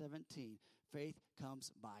 10:17, faith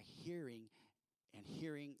comes by hearing, and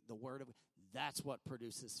hearing the word of God. That's what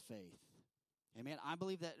produces faith. Amen. I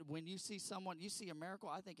believe that when you see a miracle,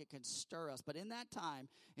 I think it can stir us. But in that time,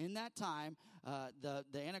 the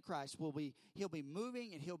Antichrist he'll be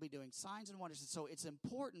moving and he'll be doing signs and wonders. And so it's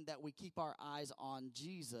important that we keep our eyes on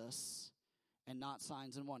Jesus and not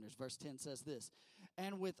signs and wonders. Verse 10 says this,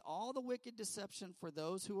 and with all the wicked deception for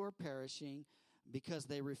those who are perishing, because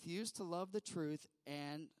they refuse to love the truth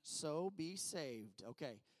and so be saved.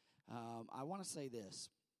 Okay, I want to say this.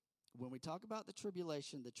 When we talk about the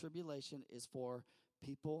tribulation is for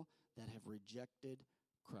people that have rejected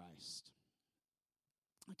Christ.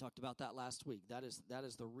 I talked about that last week. That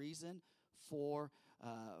is the reason for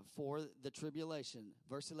for the tribulation.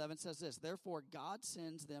 Verse 11 says this, therefore God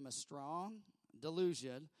sends them a strong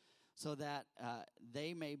delusion so that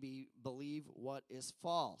they may believe what is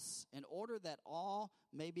false, in order that all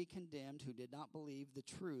may be condemned who did not believe the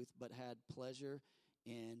truth but had pleasure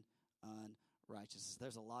in unrighteousness.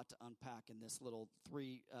 There's a lot to unpack in this little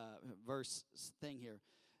 3-verse thing here.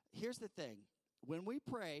 Here's the thing. When we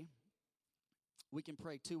pray, we can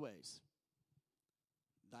pray 2 ways.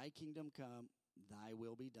 Thy kingdom come, thy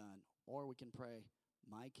will be done. Or we can pray,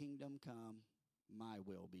 my kingdom come, my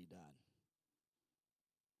will be done.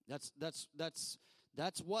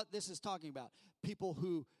 That's what this is talking about. People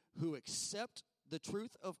who accept the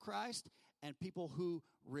truth of Christ and people who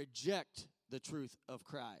reject the truth of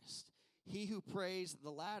Christ. He who prays the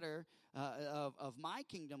latter of my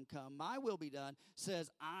kingdom come, my will be done, says,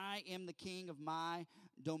 I am the king of my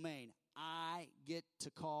domain. I get to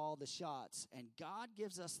call the shots. And God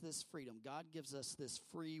gives us this freedom. God gives us this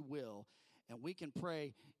free will. And we can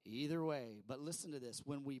pray either way. But listen to this.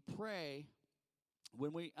 When we pray, we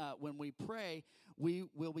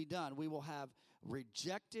will be done. We will have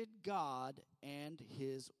rejected God and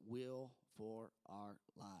his will for our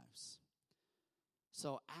lives.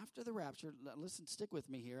 So after the rapture, listen, stick with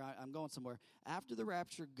me here. I'm going somewhere. After the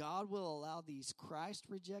rapture, God will allow these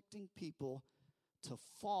Christ-rejecting people to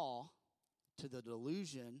fall to the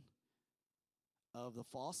delusion of the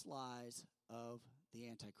false lies of the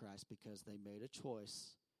Antichrist because they made a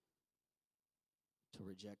choice to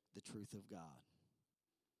reject the truth of God.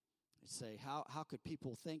 You say, how could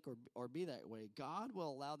people think or be that way? God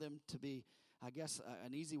will allow them to be, I guess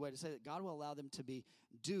an easy way to say that, God will allow them to be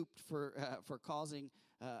duped for causing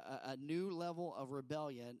a new level of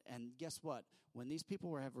rebellion. And guess what? When these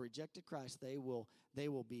people have rejected Christ, they will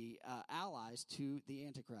be allies to the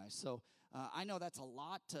Antichrist. So I know that's a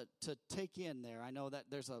lot to take in there. I know that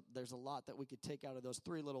there's a lot that we could take out of those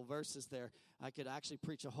 3 little verses there. I could actually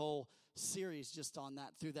preach a whole series just on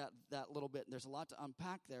that through that little bit. And there's a lot to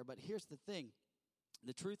unpack there. But here's the thing.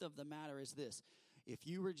 The truth of the matter is this. If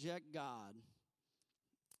you reject God,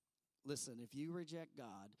 listen, if you reject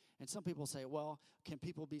God, and some people say, well, can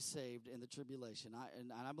people be saved in the tribulation?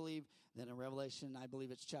 I believe that in Revelation, I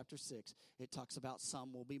believe it's chapter 6, it talks about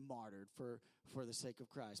some will be martyred for the sake of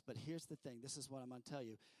Christ. But here's the thing. This is what I'm going to tell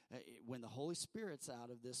you. When the Holy Spirit's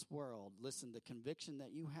out of this world, listen, the conviction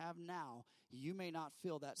that you have now, you may not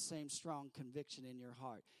feel that same strong conviction in your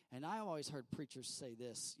heart. And I always heard preachers say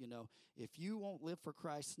this, if you won't live for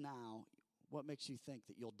Christ now, what makes you think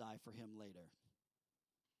that you'll die for him later?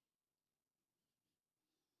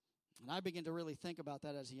 And I began to really think about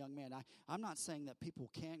that as a young man. I'm not saying that people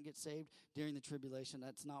can't get saved during the tribulation.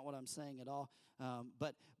 That's not what I'm saying at all.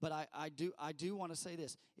 But I do want to say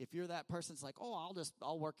this. If you're that person that's like, oh,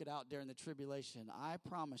 I'll work it out during the tribulation, I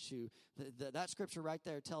promise you that scripture right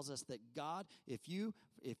there tells us that God, if you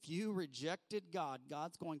rejected God,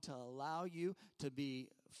 God's going to allow you to be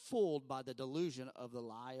fooled by the delusion of the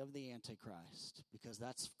lie of the Antichrist, because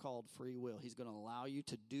that's called free will. He's going to allow you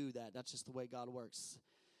to do that. That's just the way God works.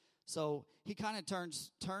 So he kind of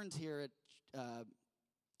turns here at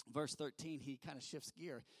verse 13. He kind of shifts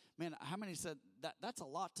gear. Man, how many said that's a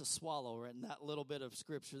lot to swallow in that little bit of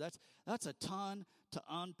scripture? That's a ton to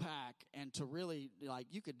unpack and to really,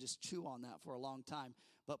 you could just chew on that for a long time.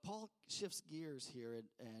 But Paul shifts gears here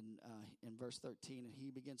in verse 13, and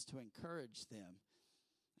he begins to encourage them.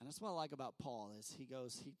 And that's what I like about Paul is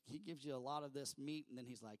he gives you a lot of this meat, and then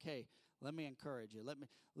he's like, hey, let me encourage you. Let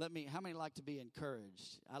me. How many like to be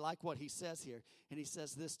encouraged? I like what he says here. And he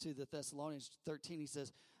says this to the Thessalonians 13. He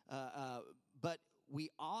says, but we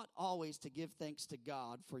ought always to give thanks to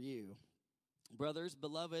God for you, brothers,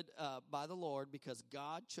 beloved by the Lord, because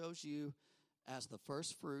God chose you as the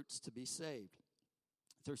first fruits to be saved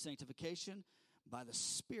through sanctification by the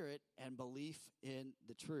Spirit and belief in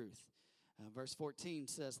the truth. Verse 14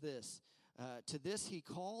 says this, to this he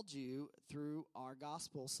called you through our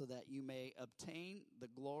gospel so that you may obtain the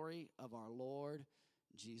glory of our Lord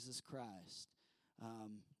Jesus Christ.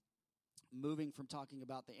 Moving from talking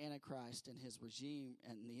about the Antichrist and his regime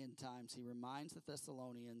and the end times, he reminds the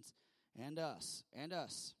Thessalonians and us,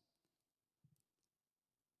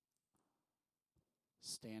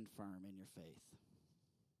 stand firm in your faith.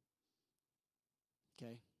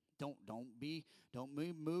 Okay? Don't be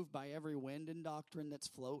moved by every wind and doctrine that's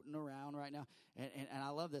floating around right now. And I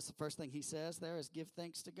love this. The first thing he says there is give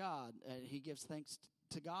thanks to God. He gives thanks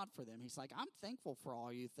to God for them. He's like, I'm thankful for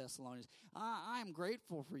all you Thessalonians. I am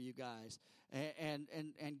grateful for you guys. And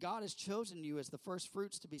God has chosen you as the first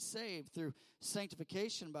fruits to be saved through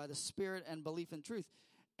sanctification by the Spirit and belief in truth.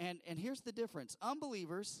 And here's the difference.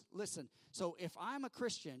 Unbelievers, listen, so if I'm a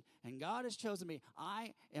Christian and God has chosen me,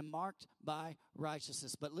 I am marked by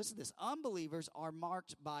righteousness. But listen to this. Unbelievers are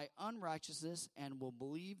marked by unrighteousness and will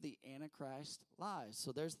believe the Antichrist lies.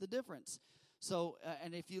 So there's the difference. So,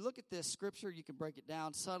 and if you look at this scripture, you can break it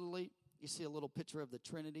down subtly. You see a little picture of the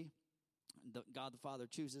Trinity. God the Father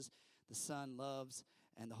chooses, the Son loves,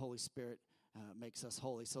 and the Holy Spirit makes us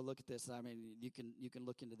holy. So look at this. I mean, you can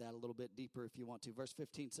look into that a little bit deeper if you want to. Verse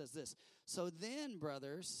 15 says this. So then,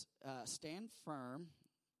 brothers, stand firm.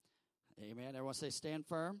 Amen. Everyone say stand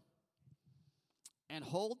firm. And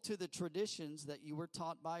hold to the traditions that you were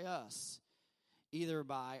taught by us, either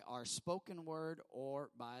by our spoken word or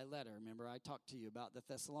by letter. Remember, I talked to you about the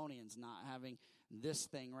Thessalonians not having this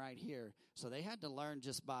thing right here. So they had to learn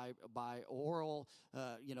just by oral,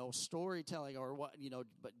 storytelling or what,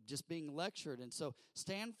 but just being lectured. And so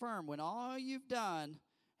stand firm when all you've done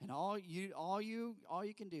and all you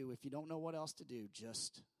can do, if you don't know what else to do,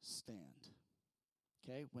 just stand.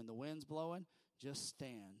 Okay? When the wind's blowing, just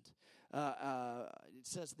stand. It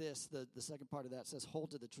says this, the second part of that says,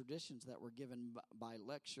 hold to the traditions that were given by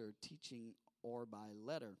lecture, teaching, or by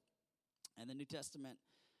letter. And the New Testament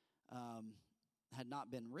had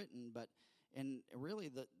not been written, but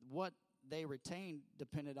really what they retained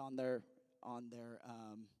depended on their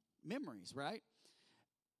memories, right?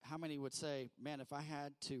 How many would say, man, if I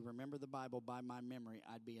had to remember the Bible by my memory,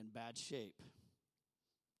 I'd be in bad shape?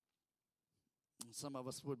 Some of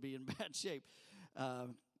us would be in bad shape.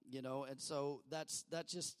 And so that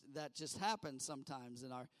just happens sometimes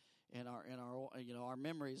in our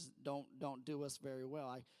memories don't do us very well.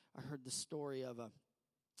 I heard the story of a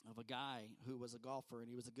guy who was a golfer, and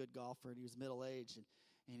he was a good golfer, and he was middle aged,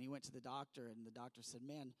 and he went to the doctor, and the doctor said,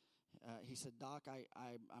 "Man," he said, "Doc,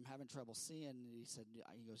 I'm having trouble seeing." And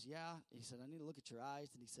he goes, "Yeah." He said, "I need to look at your eyes."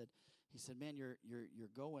 And he said, "Man, you're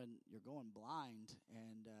going blind."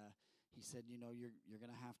 And he said, you're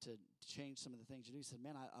going to have to change some of the things you do. He said,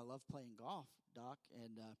 "Man, I love playing golf, Doc."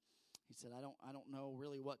 And he said, I don't know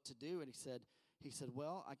really what to do. And he said,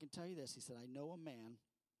 "Well, I can tell you this." He said, "I know a man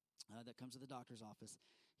that comes to the doctor's office."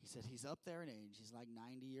 He said, "He's up there in age. He's like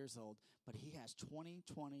 90 years old, but he has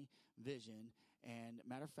 20/20 vision. And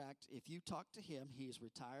matter of fact, if you talk to him, he's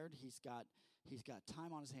retired. He's got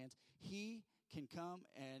time on his hands. He can come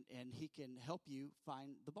and he can help you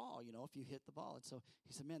find the ball, if you hit the ball." And so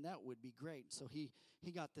he said, "Man, that would be great." So he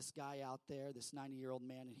got this guy out there, this 90-year-old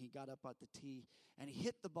man, and he got up at the tee, and he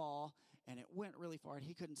hit the ball, and it went really far, and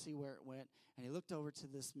he couldn't see where it went. And he looked over to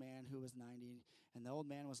this man who was 90, and the old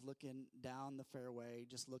man was looking down the fairway,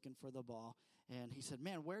 just looking for the ball. And he said,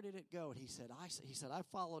 "Man, where did it go?" And he said, I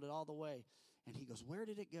followed it all the way. And he goes, "Where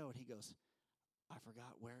did it go?" And he goes, "I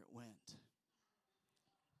forgot where it went."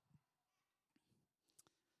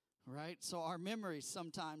 Right? So our memories,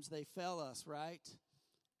 sometimes they fail us, right?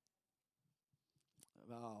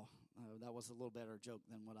 Oh, that was a little better joke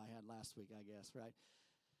than what I had last week, I guess, right?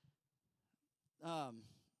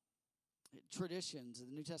 Traditions, the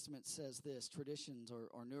New Testament says this, traditions,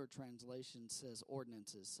 or newer translation says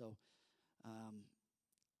ordinances. So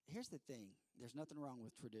here's the thing. There's nothing wrong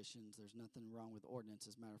with traditions. There's nothing wrong with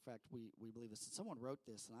ordinances. Matter of fact, we believe this. Someone wrote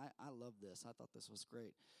this, and I love this. I thought this was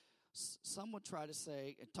great. Some would try to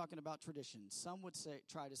say, talking about traditions, some would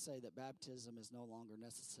try to say that baptism is no longer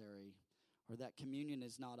necessary, or that communion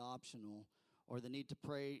is not optional, or the need to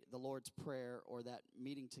pray the Lord's Prayer, or that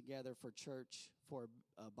meeting together for church for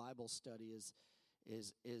a Bible study is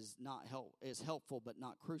helpful but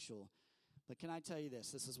not crucial. But can I tell you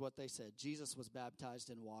this? This is what they said. Jesus was baptized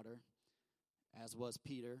in water, as was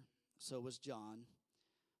Peter, so was John,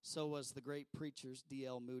 so was the great preachers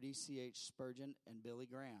D.L. Moody, C.H. Spurgeon, and Billy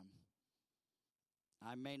Graham.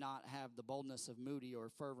 I may not have the boldness of Moody or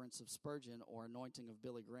fervence of Spurgeon or anointing of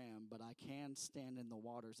Billy Graham, but I can stand in the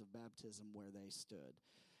waters of baptism where they stood.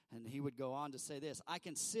 And he would go on to say this: I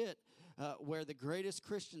can sit where the greatest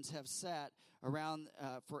Christians have sat around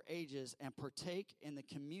for ages and partake in the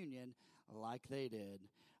communion like they did.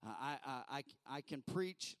 I can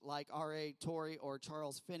preach like R.A. Torrey or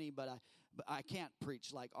Charles Finney, but I can't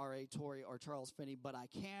preach like R.A. Torrey or Charles Finney, but I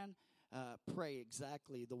can pray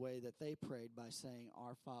exactly the way that they prayed by saying,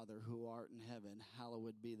 "Our Father who art in heaven,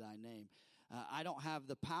 hallowed be thy name." I don't have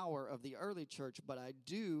the power of the early church, but I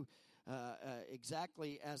do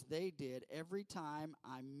exactly as they did every time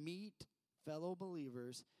I meet fellow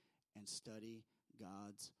believers and study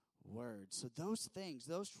God's word. So those things,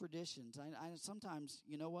 those traditions, I sometimes,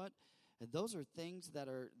 you know what? Those are things that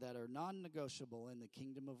are non-negotiable in the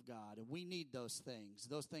kingdom of God, and we need those things.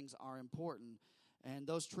 Those things are important. And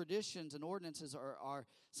those traditions and ordinances are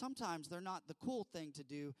sometimes they're not the cool thing to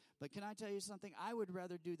do. But can I tell you something? I would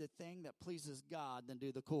rather do the thing that pleases God than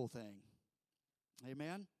do the cool thing.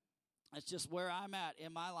 Amen? That's just where I'm at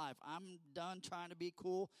in my life. I'm done trying to be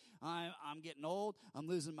cool. I'm getting old. I'm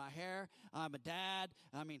losing my hair. I'm a dad.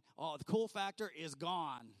 I mean, the cool factor is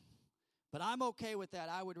gone. But I'm okay with that.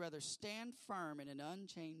 I would rather stand firm in an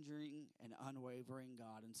unchanging and unwavering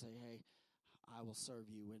God and say, hey, I will serve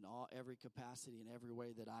you in every capacity and every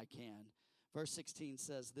way that I can. Verse 16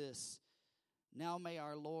 says this, now may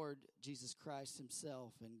our Lord Jesus Christ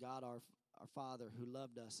himself and God our Father who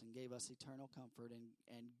loved us and gave us eternal comfort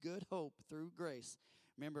and good hope through grace.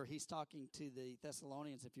 Remember, he's talking to the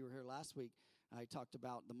Thessalonians. If you were here last week, I talked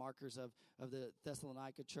about the markers of the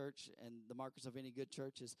Thessalonica church, and the markers of any good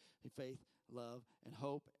church is faith, love, and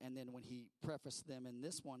hope. And then when he prefaced them in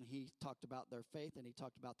this one, he talked about their faith and he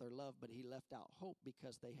talked about their love, but he left out hope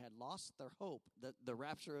because they had lost their hope, the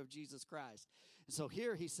rapture of Jesus Christ. And so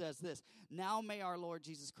here he says this, now may our Lord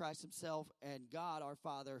Jesus Christ himself and God our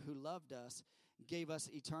Father who loved us gave us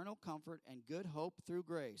eternal comfort and good hope through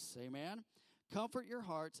grace. Amen. Comfort your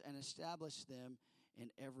hearts and establish them in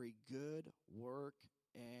every good work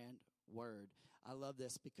and word. I love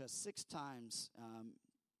this because 6 times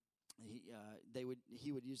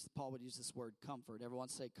Paul would use this word comfort. Everyone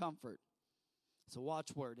say comfort. It's a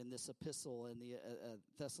watchword in this epistle in the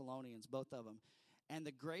Thessalonians, both of them. And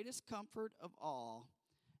the greatest comfort of all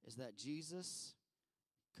is that Jesus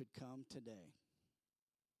could come today.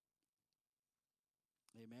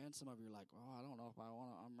 Amen. Some of you are like, oh, I don't know if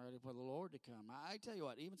I'm ready for the Lord to come. I tell you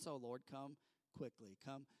what, even so, Lord, come quickly.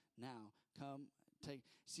 Come now. Come take.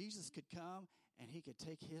 Jesus could come and he could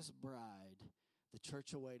take his bride, the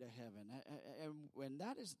church, away to heaven. And when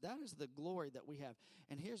that is the glory that we have.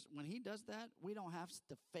 And when he does that, we don't have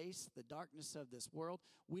to face the darkness of this world.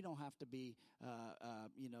 We don't have to be,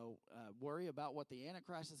 worry about what the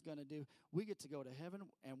Antichrist is going to do. We get to go to heaven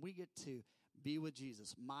and we get to be with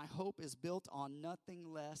Jesus. My hope is built on nothing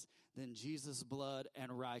less than Jesus' blood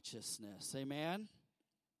and righteousness. Amen.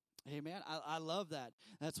 Amen. I love that.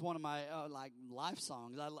 That's one of my life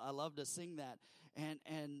songs. I love to sing that.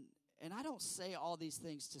 And I don't say all these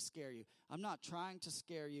things to scare you. I'm not trying to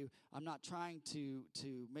scare you. I'm not trying to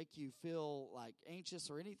make you feel like anxious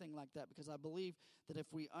or anything like that, because I believe that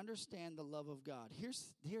if we understand the love of God,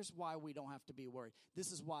 here's why we don't have to be worried.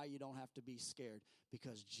 This is why you don't have to be scared,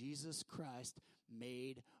 because Jesus Christ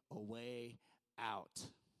made a way out.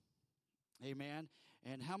 Amen.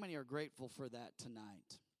 And how many are grateful for that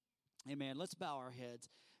tonight? Amen. Let's bow our heads.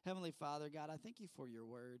 Heavenly Father, God, I thank you for your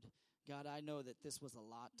word. God, I know that this was a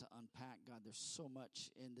lot to unpack. God, there's so much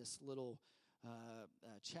in this little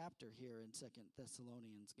chapter here in 2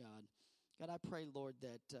 Thessalonians, God. God, I pray, Lord,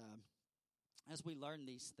 that as we learn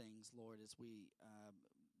these things, Lord, as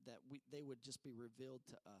they would just be revealed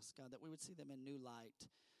to us, God, that we would see them in new light,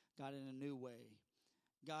 God, in a new way.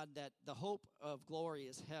 God, that the hope of glory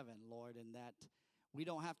is heaven, Lord, and that we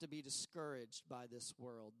don't have to be discouraged by this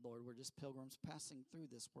world, Lord. We're just pilgrims passing through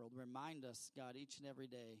this world. Remind us, God, each and every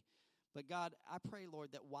day. But God, I pray,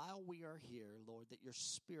 Lord, that while we are here, Lord, that your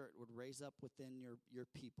Spirit would raise up within your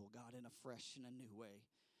people, God, in a fresh and a new way.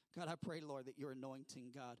 God, I pray, Lord, that your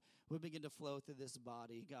anointing, God, would begin to flow through this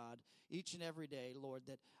body, God, each and every day, Lord,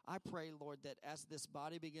 that I pray, Lord, that as this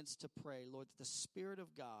body begins to pray, Lord, that the Spirit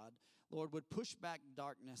of God, Lord, would push back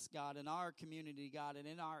darkness, God, in our community, God, and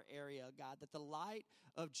in our area, God, that the light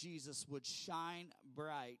of Jesus would shine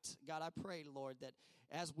bright. God, I pray, Lord, that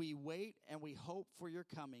as we wait and we hope for your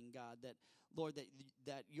coming, God, that, Lord,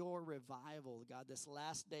 that your revival, God, this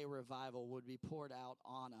last day revival would be poured out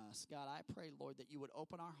on us. God, I pray, Lord, that you would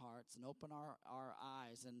open our hearts and open our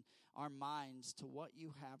eyes and our minds to what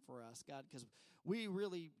you have for us, God, because we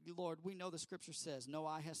really, Lord, we know the scripture says, no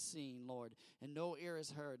eye has seen, Lord, and no ear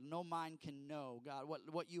has heard, no mind can know, God,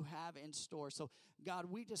 what you have in store. So, God,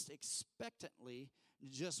 we just expectantly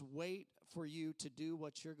just wait for you to do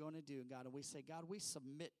what you're going to do, God. And we say, God, we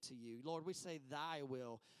submit to you. Lord, we say thy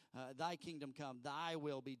will, thy kingdom come, thy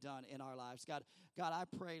will be done in our lives. God, I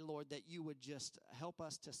pray, Lord, that you would just help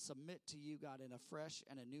us to submit to you, God, in a fresh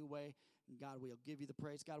and a new way. And God, we'll give you the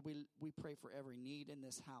praise. God, we pray for every need in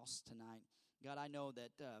this house tonight. God, I know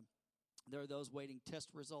that there are those waiting test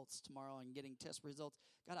results tomorrow and getting test results.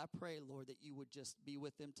 God, I pray, Lord, that you would just be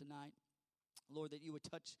with them tonight. Lord, that you would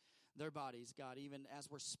touch their bodies, God, even as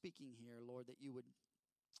we're speaking here, Lord, that you would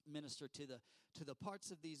minister to the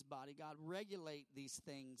parts of these body, God, regulate these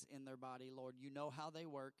things in their body, Lord. You know how they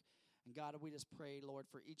work. And God, we just pray, Lord,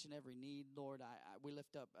 for each and every need. Lord, we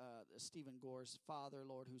lift up Stephen Gore's father,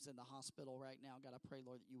 Lord, who's in the hospital right now. God, I pray,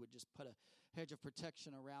 Lord, that you would just put a hedge of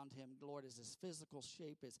protection around him. Lord, as his physical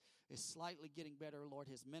shape is slightly getting better, Lord,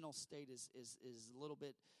 his mental state is a little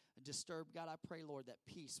bit disturbed. God, I pray, Lord, that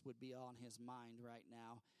peace would be on his mind right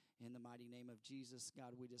now. In the mighty name of Jesus,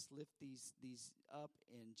 God, we just lift these up.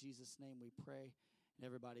 In Jesus' name we pray. And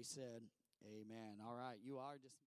everybody said, amen. All right, you are just...